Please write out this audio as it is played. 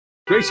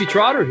Gracie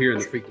Trotter here in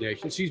the Freak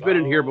Nation. She's been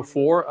in here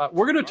before.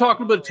 We're going to talk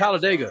a little bit of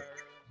Talladega.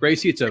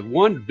 Gracie, it's a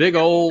one big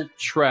old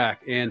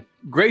track. And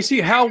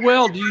Gracie, how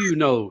well do you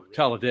know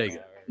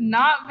Talladega?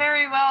 Not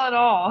very well at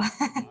all.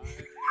 Next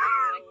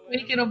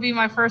week it'll be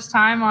my first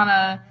time on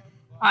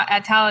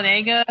at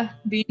Talladega,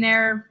 being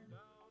there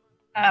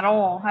at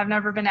all. I've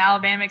never been to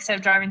Alabama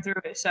except driving through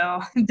it,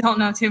 so don't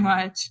know too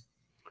much.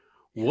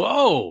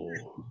 Whoa.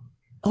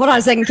 Hold on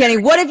a second, Kenny.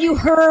 What have you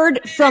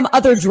heard from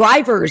other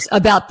drivers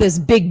about this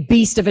big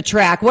beast of a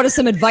track? What is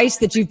some advice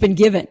that you've been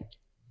given?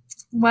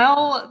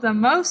 Well, the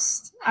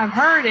most I've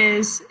heard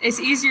is it's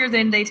easier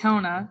than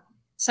Daytona.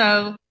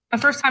 So my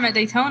first time at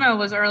Daytona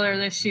was earlier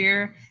this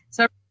year.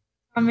 So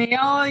I mean,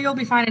 oh, you'll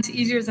be fine. It's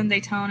easier than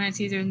Daytona.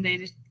 It's easier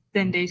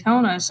than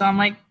Daytona. So I'm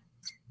like,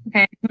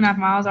 okay, 2.5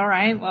 miles. All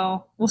right.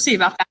 Well, we'll see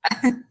about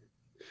that.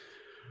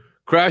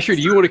 Crasher,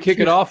 do you want to kick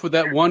it off with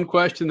that one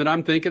question that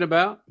I'm thinking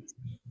about?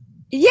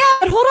 Yeah,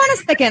 but hold on a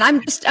second.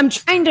 I'm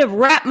trying to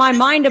wrap my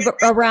mind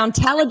around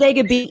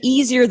Talladega being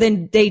easier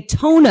than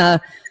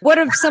Daytona. What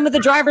have some of the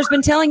drivers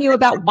been telling you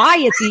about why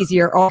it's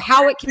easier or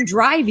how it can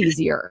drive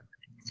easier?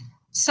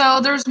 So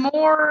there's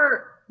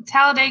more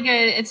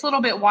Talladega. It's a little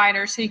bit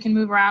wider, so you can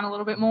move around a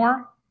little bit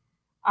more.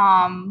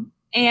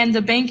 And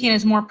the banking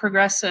is more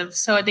progressive.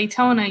 So at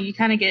Daytona, you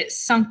kind of get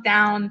sunk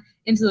down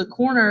into the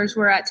corners,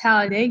 where at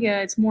Talladega,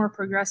 it's more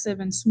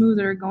progressive and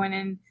smoother going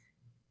in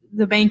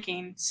the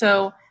banking.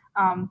 So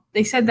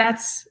they said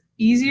that's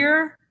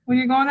easier when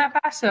you're going that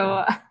fast.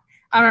 So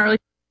I'm not really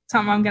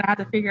something I'm going to have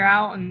to figure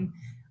out and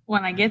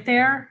when I get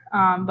there.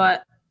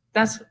 But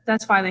that's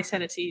why they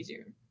said it's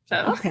easier. So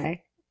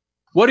okay.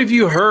 What have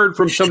you heard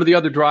from some of the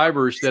other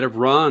drivers that have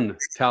run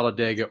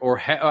Talladega,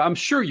 or I'm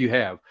sure you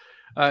have?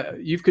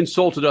 You've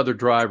consulted other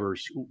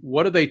drivers.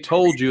 What have they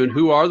told you, and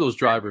who are those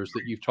drivers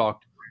that you've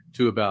talked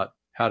to about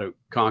how to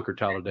conquer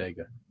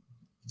Talladega?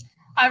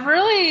 I've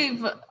really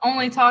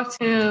only talked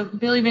to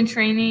Billy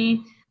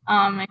Venturini,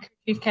 and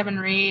Chief Kevin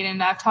Reed,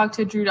 and I've talked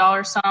to Drew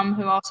Dollar some,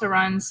 who also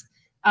runs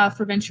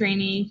for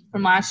Venturini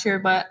from last year.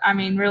 But I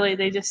mean, really,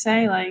 they just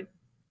say like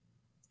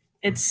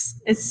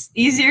it's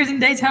easier than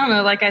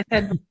Daytona, like I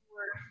said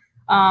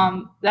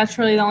before. That's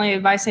really the only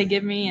advice they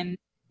give me.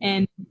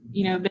 And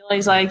you know,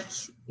 Billy's like,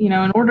 you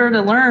know, in order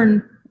to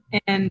learn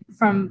and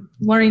from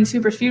learning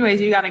super speedways,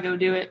 you got to go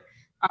do it.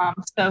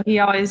 So he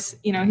always,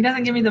 you know, he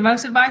doesn't give me the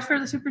most advice for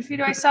the super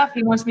speedway stuff.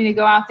 He wants me to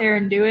go out there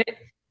and do it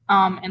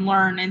and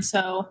learn. And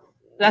so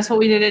that's what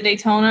we did at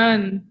Daytona,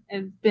 and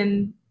I've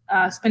been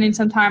spending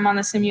some time on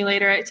the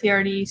simulator at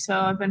TRD. So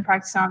I've been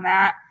practicing on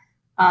that.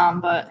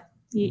 But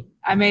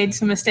I made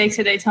some mistakes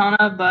at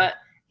Daytona, but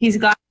he's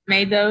glad I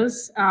made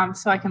those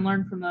so I can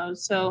learn from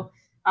those. So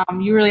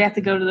you really have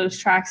to go to those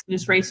tracks and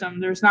just race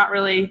them. There's not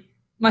really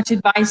much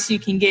advice you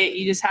can get.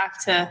 You just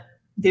have to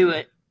do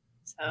it.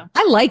 So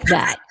I like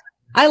that.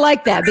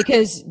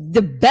 Because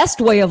the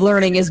best way of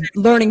learning is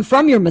learning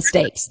from your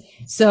mistakes.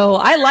 So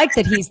I like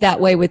that he's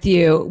that way with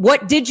you.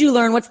 What did you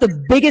learn? What's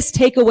the biggest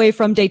takeaway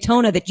from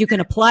Daytona that you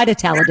can apply to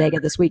Talladega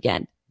this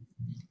weekend?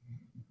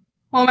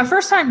 Well, my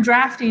first time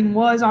drafting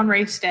was on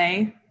race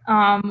day.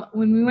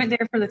 When we went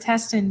there for the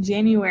test in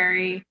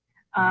January,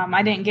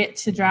 I didn't get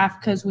to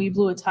draft because we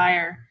blew a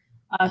tire.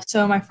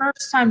 So my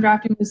first time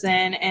drafting was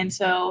then. And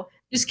so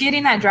just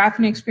getting that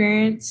drafting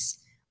experience,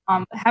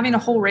 having a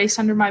whole race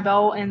under my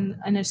belt in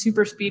a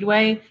super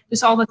speedway,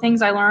 just all the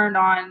things I learned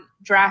on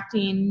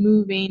drafting,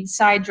 moving,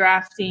 side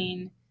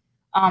drafting,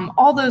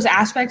 all those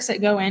aspects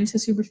that go into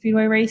super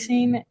speedway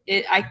racing,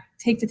 I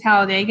take to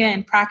Talladega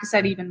and practice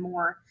that even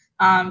more.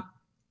 I'm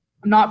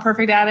not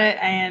perfect at it,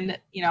 and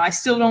you know, I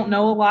still don't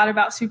know a lot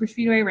about super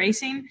speedway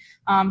racing.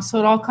 So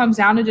it all comes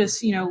down to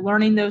just, you know,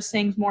 learning those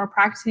things more,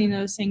 practicing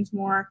those things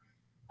more,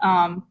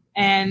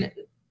 and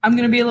I'm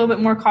going to be a little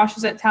bit more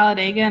cautious at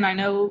Talladega. And I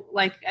know,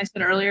 like I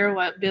said earlier,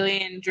 what Billy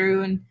and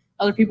Drew and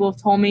other people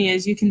have told me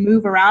is you can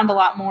move around a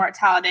lot more at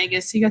Talladega.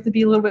 So you have to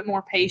be a little bit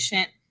more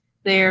patient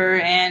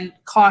there and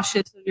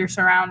cautious of your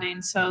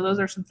surroundings. So those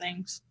are some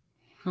things.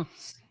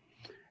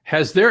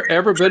 Has there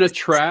ever been a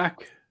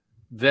track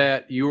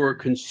that you were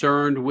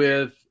concerned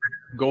with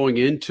going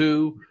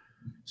into,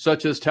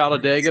 such as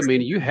Talladega? I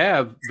mean, you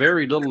have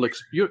very little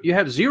you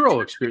have zero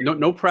experience,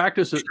 no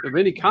practice of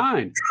any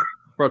kind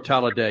for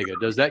Talladega.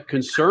 Does that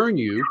concern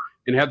you?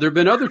 And have there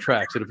been other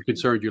tracks that have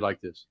concerned you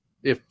like this?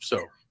 If so,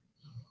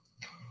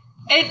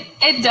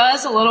 it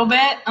does a little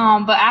bit.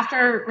 But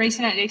after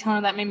racing at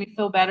Daytona, that made me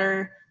feel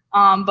better.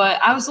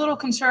 But I was a little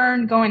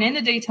concerned going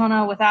into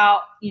Daytona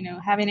without, you know,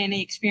 having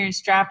any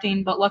experience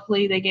drafting. But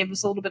luckily, they gave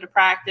us a little bit of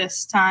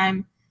practice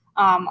time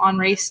on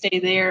race day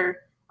there,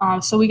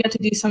 so we got to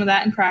do some of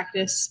that in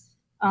practice.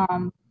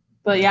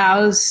 But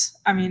yeah,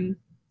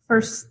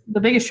 the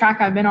biggest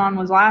track I've been on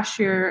was last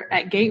year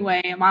at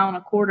Gateway, 1.25 miles,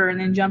 and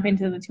then jumping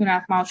to the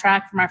 2.5 mile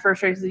track for my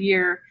first race of the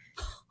year.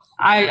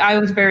 I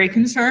was very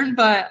concerned,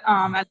 but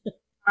at the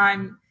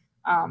time,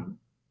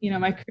 you know,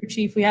 my crew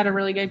chief, we had a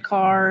really good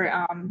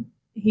car.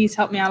 He's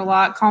helped me out a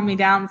lot, calmed me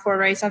down before a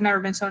race. I've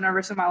never been so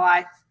nervous in my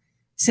life.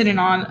 sitting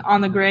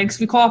on the grid. 'Cause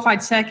we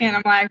qualified second.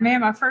 I'm like,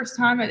 man, my first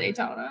time at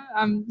Daytona.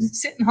 I'm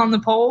sitting on the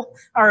pole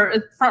or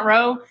front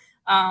row.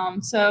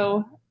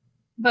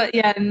 But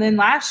yeah, and then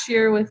last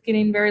year with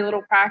getting very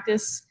little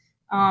practice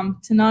to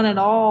none at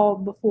all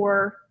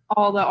before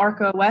all the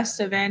ARCA West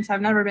events,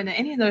 I've never been to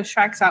any of those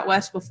tracks out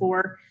west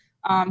before.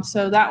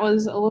 So that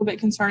was a little bit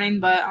concerning,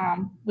 but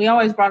we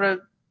always brought a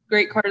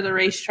great car to the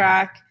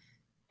racetrack,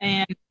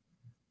 and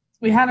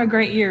we had a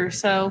great year.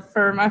 So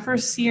for my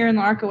first year in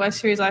the ARCA West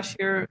Series last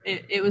year,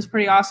 it was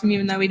pretty awesome,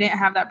 even though we didn't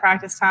have that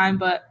practice time.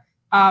 But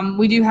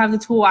we do have the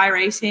tool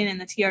iRacing and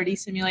the TRD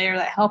simulator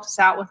that helps us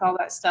out with all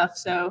that stuff.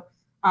 So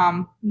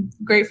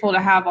grateful to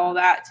have all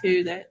that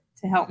too, to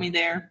help me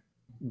there.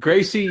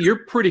 Gracie,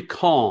 you're pretty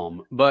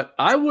calm, but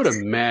I would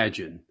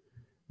imagine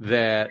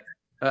that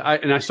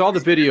I saw the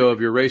video of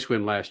your race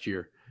win last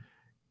year.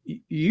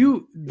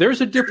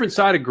 There's a different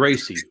side of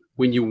Gracie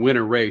when you win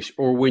a race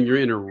or when you're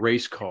in a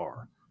race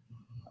car.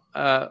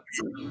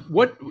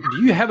 What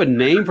do you have a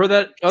name for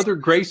that other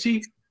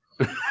Gracie?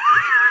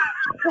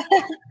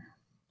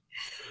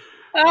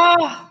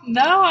 Oh,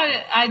 no,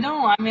 I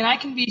don't. I mean, I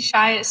can be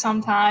shy at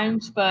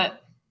sometimes,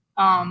 but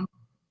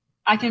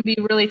I can be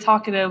really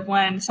talkative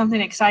when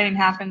something exciting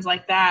happens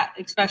like that,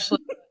 especially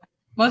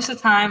most of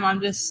the time I'm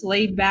just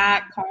laid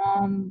back,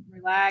 calm,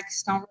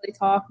 relaxed, don't really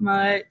talk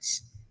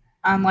much.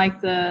 I'm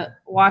like the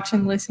watch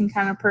and listen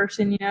kind of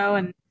person,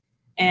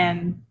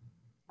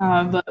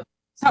 but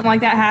something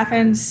like that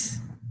happens,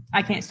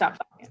 I can't stop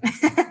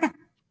talking.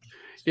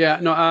 Yeah,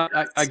 no,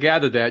 I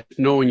gathered that,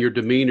 knowing your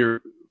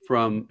demeanor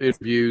from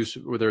interviews,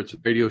 whether it's a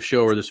radio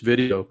show or this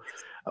video.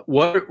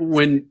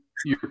 When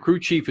your crew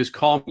chief is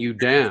calming you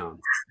down,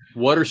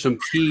 what are some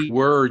key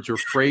words or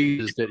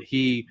phrases that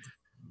he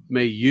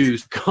may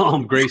use to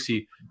calm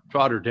Gracie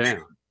Trotter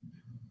down?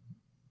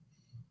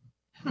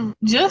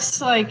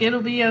 Just like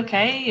it'll be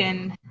okay,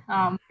 and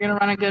we're gonna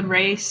run a good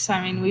race.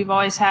 I mean, we've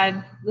always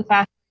had the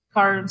fast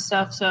car and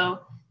stuff, so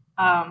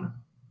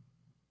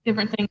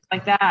different things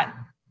like that.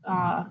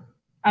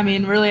 I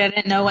mean, really, I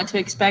didn't know what to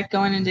expect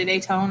going into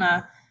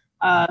Daytona,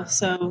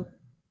 so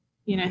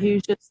he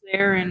was just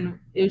there, and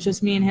it was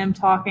just me and him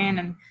talking.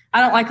 And I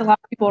don't like a lot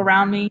of people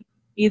around me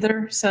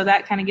either, so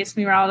that kind of gets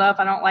me riled up.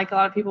 I don't like a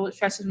lot of people. It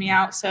stresses me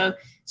out. So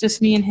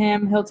just me and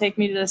him. He'll take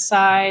me to the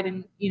side,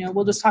 and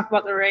we'll just talk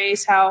about the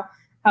race, how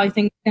he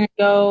thinks it's gonna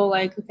go.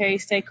 Like, okay,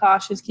 stay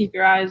cautious, keep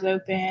your eyes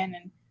open,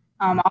 and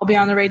I'll be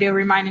on the radio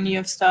reminding you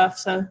of stuff.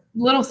 So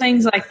little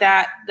things like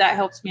that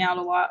helps me out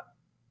a lot.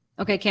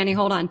 Okay, Kenny,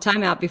 hold on.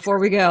 Time out before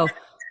we go.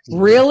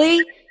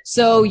 Really?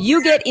 So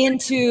you get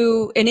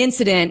into an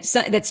incident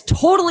that's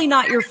totally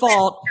not your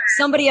fault.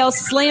 Somebody else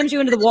slams you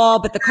into the wall,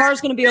 but the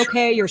car's going to be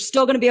okay. You're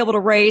still going to be able to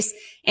race.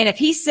 And if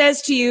he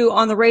says to you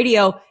on the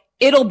radio,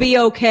 it'll be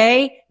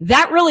okay,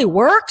 that really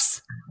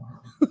works?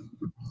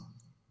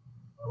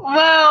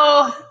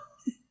 Well,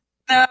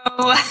 no.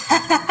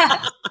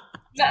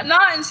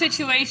 Not in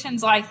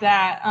situations like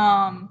that.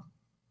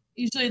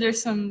 Usually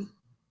there's some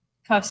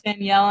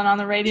cussing, yelling on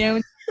the radio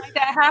and like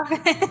that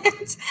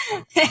happens.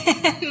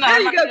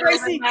 There you go,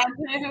 Gracie.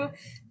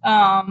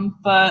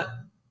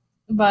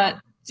 But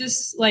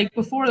just like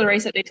before the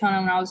race at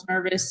Daytona when I was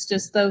nervous,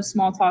 just those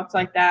small talks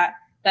like that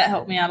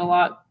helped me out a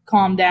lot,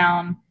 calm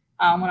down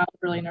when I was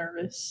really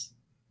nervous.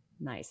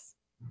 Nice.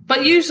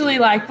 But usually,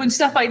 like when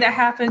stuff like that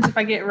happens, if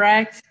I get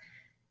wrecked,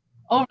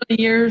 over the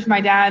years,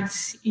 my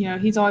dad's,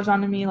 he's always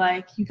on to me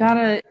like, you get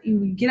out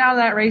of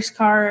that race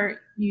car.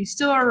 You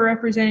still are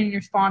representing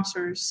your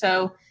sponsors.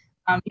 So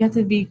you have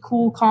to be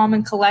cool, calm,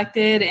 and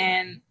collected.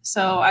 And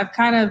so I've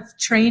kind of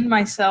trained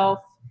myself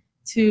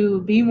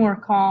to be more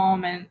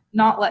calm and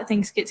not let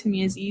things get to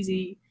me as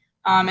easy.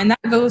 And that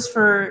goes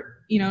for,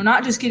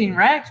 not just getting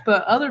wrecked,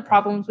 but other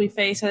problems we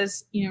face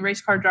as,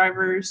 race car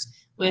drivers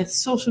with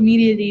social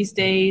media these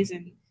days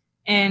and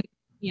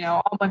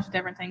a bunch of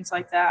different things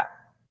like that.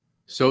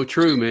 So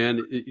true,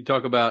 man. You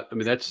talk about,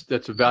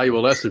 that's a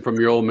valuable lesson from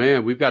your old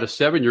man. We've got a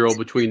 7-year-old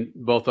between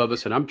both of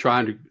us, and I'm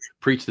trying to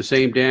preach the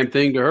same damn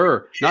thing to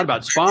her. Not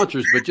about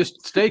sponsors, but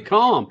just stay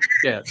calm.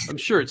 Yeah, I'm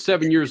sure at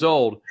 7 years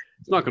old,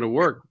 it's not going to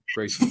work,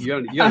 Gracie.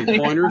 You got any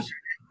pointers?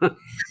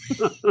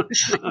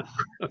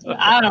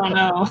 I don't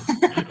know.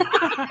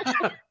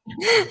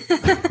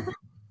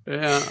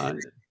 Yeah,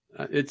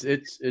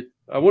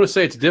 I want to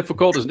say it's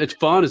difficult. It's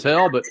fun as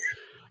hell, but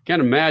I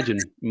can't imagine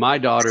my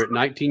daughter at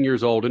 19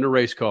 years old in a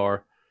race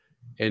car,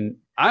 and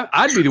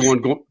I'd be the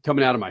one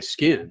coming out of my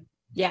skin.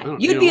 Yeah,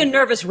 you'd be a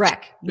nervous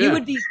wreck. Yeah. You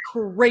would be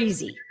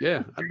crazy.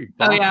 Yeah, I'd be.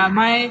 Oh yeah,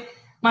 my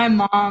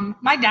mom,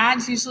 my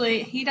dad's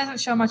usually, he doesn't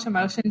show much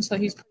emotion, so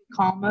he's pretty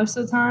calm most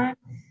of the time.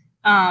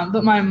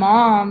 But my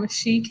mom,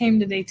 she came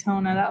to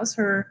Daytona. That was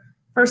her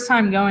first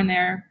time going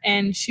there,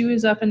 and she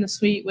was up in the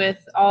suite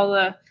with all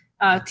the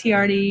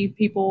TRD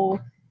people,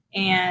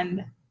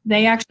 and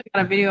they actually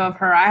got a video of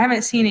her. I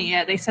haven't seen it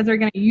yet. They said they're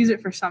going to use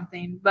it for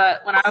something.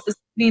 But when I was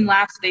being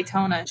laps at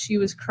Daytona, she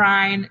was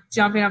crying,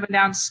 jumping up and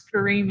down,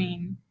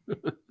 screaming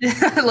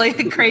like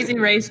a crazy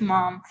race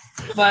mom.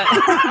 But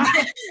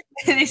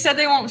they said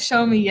they won't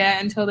show me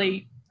yet until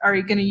they are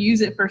you going to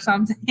use it for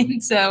something?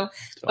 So,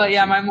 but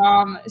yeah, my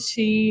mom,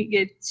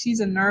 she's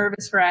a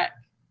nervous wreck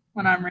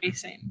when I'm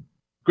racing.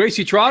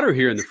 Gracie Trotter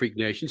here in the Freak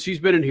Nation. She's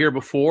been in here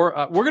before.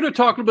 We're going to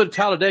talk a little bit of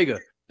Talladega.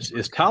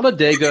 Is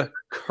Talladega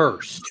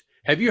cursed?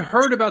 Have you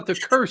heard about the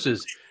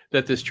curses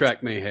that this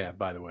track may have,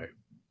 by the way?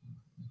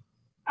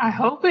 I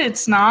hope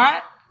it's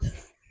not.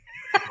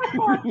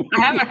 I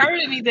haven't heard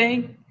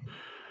anything.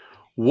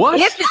 What?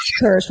 If it's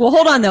cursed, well,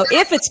 hold on though.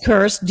 If it's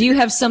cursed, do you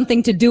have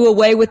something to do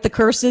away with the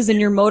curses in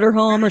your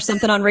motorhome or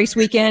something on race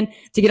weekend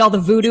to get all the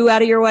voodoo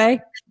out of your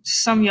way?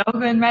 Some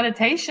yoga and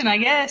meditation, I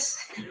guess.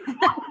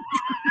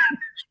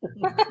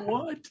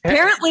 What?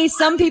 Apparently,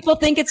 some people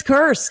think it's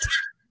cursed.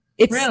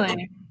 It's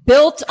Really?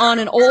 built on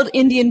an old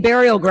Indian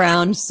burial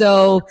ground.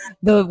 So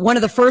one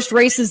of the first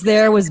races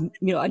there was, a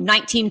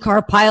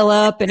 19-car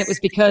pileup, and it was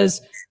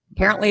because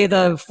apparently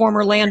the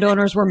former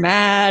landowners were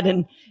mad.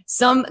 And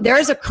there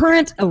is a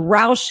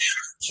Roush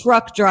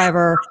truck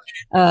driver,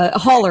 a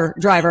hauler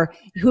driver,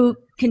 who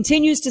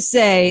continues to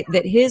say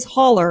that his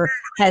hauler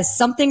has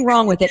something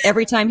wrong with it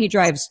every time he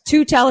drives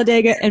to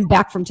Talladega and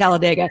back from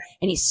Talladega,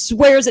 and he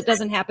swears it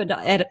doesn't happen to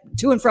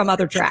and from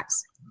other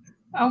tracks.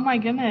 Oh my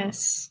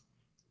goodness.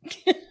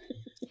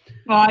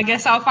 Well, I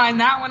guess I'll find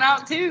that one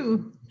out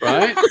too.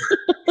 Right?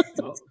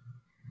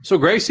 So,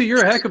 Gracie,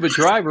 you're a heck of a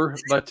driver,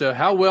 but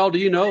how well do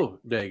you know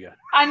Dega?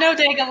 I know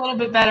Dega a little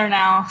bit better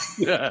now.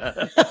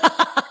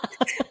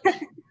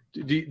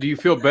 Do you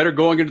feel better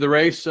going into the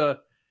race that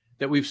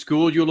we've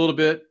schooled you a little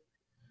bit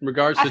in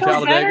regards to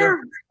Talladega?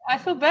 I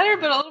feel better,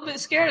 but a little bit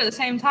scared at the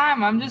same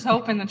time. I'm just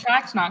hoping the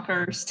track's not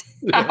cursed.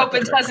 I hope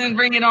it doesn't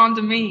bring it on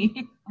to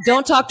me.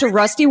 Don't talk to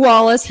Rusty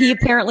Wallace. He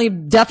apparently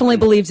definitely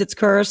believes it's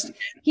cursed.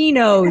 He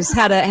knows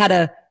how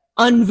to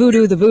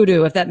unvoodoo the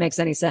voodoo, if that makes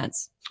any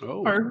sense.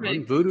 Oh,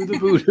 Perfect. Unvoodoo the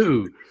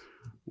voodoo.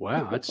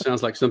 Wow, that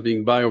sounds like something you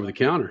can buy over the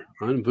counter.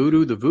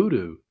 Unvoodoo the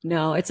voodoo.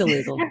 No, it's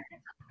illegal.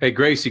 Hey,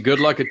 Gracie, good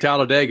luck at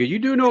Talladega. You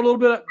do know a little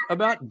bit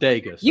about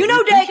Dega. So You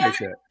know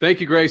Dega. Thank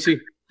you,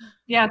 Gracie.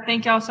 Yeah,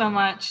 thank y'all so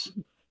much.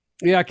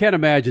 Yeah, I can't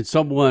imagine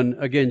someone,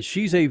 again,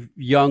 she's a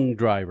young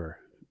driver,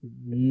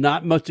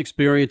 not much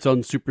experience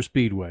on super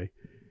speedway,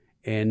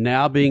 and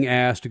now being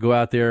asked to go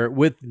out there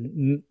with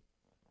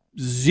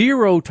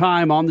zero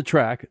time on the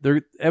track.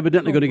 They're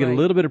evidently going to get a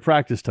little bit of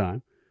practice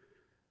time,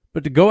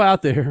 but to go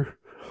out there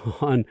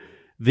on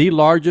the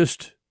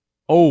largest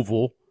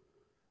oval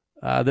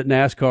that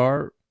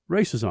NASCAR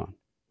races on.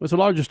 It's the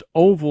largest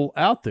oval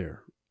out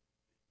there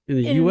in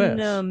the U.S. In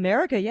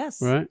America, yes.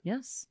 Right?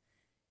 Yes.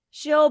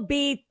 She'll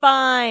be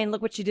fine.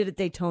 Look what she did at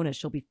Daytona.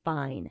 She'll be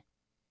fine.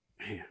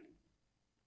 Man.